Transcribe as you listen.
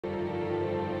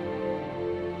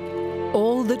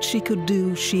All that she could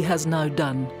do, she has now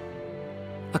done.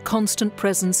 A constant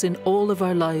presence in all of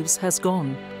our lives has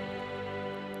gone.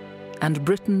 And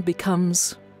Britain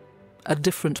becomes a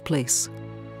different place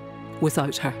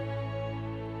without her.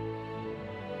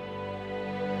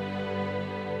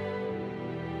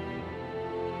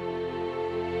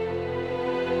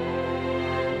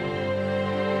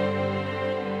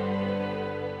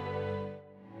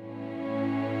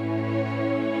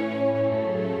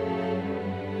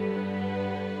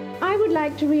 I would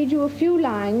like to read you a few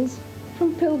lines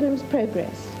from Pilgrim's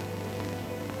Progress,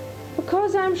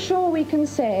 because I'm sure we can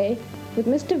say, with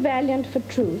Mr. Valiant for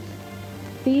truth,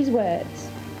 these words: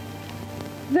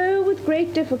 "Though with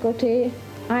great difficulty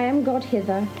I am got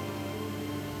hither,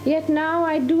 yet now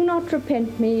I do not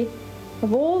repent me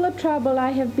of all the trouble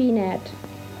I have been at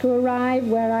to arrive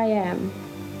where I am.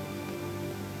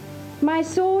 My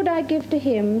sword I give to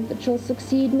him that shall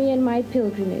succeed me in my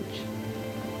pilgrimage,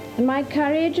 and my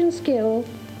courage and skill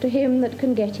to him that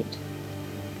can get it.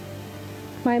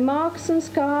 My marks and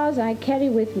scars I carry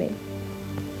with me,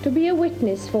 to be a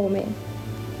witness for me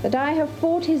that I have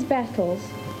fought his battles,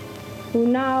 who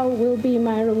now will be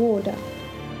my rewarder."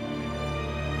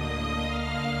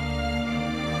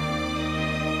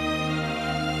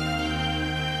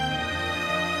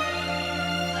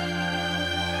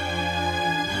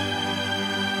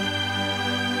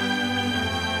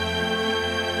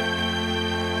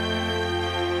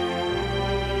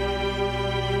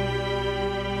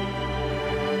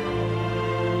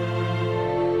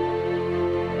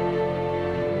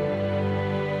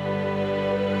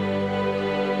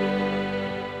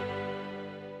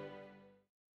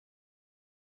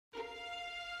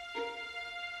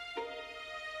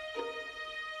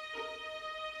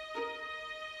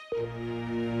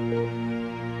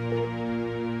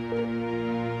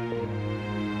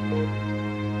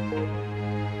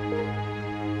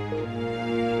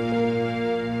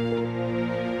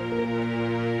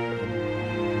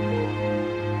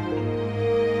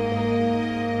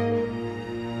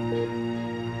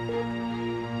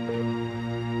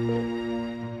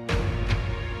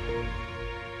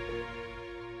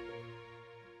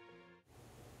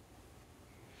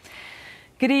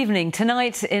 Good evening.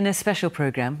 Tonight, in a special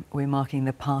programme, we're marking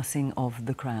the passing of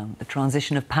the crown, the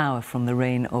transition of power from the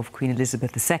reign of Queen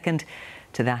Elizabeth II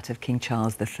to that of King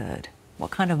Charles III.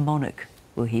 What kind of monarch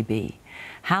will he be?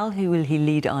 How will he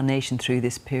lead our nation through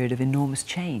this period of enormous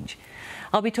change?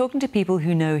 I'll be talking to people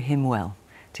who know him well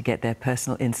to get their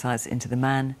personal insights into the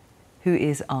man who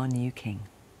is our new king.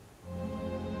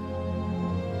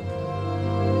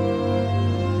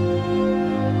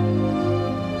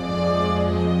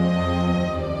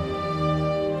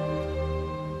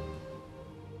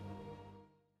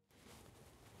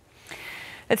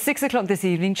 At 6 o'clock this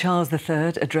evening, Charles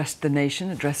III addressed the nation,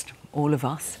 addressed all of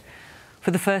us,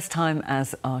 for the first time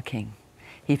as our king.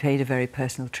 He paid a very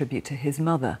personal tribute to his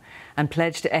mother and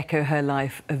pledged to echo her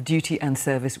life of duty and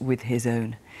service with his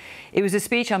own. It was a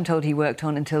speech I'm told he worked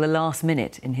on until the last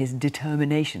minute in his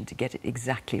determination to get it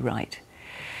exactly right.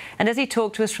 And as he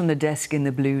talked to us from the desk in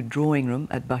the blue drawing room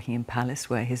at Buckingham Palace,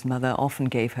 where his mother often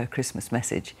gave her Christmas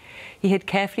message, he had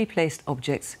carefully placed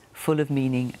objects full of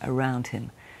meaning around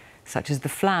him, such as the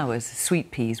flowers,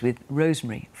 sweet peas with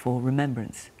rosemary for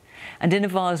remembrance, and in a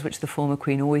vase which the former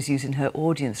Queen always used in her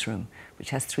audience room,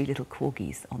 which has 3 little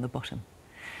corgis on the bottom.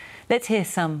 Let's hear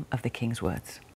some of the King's words.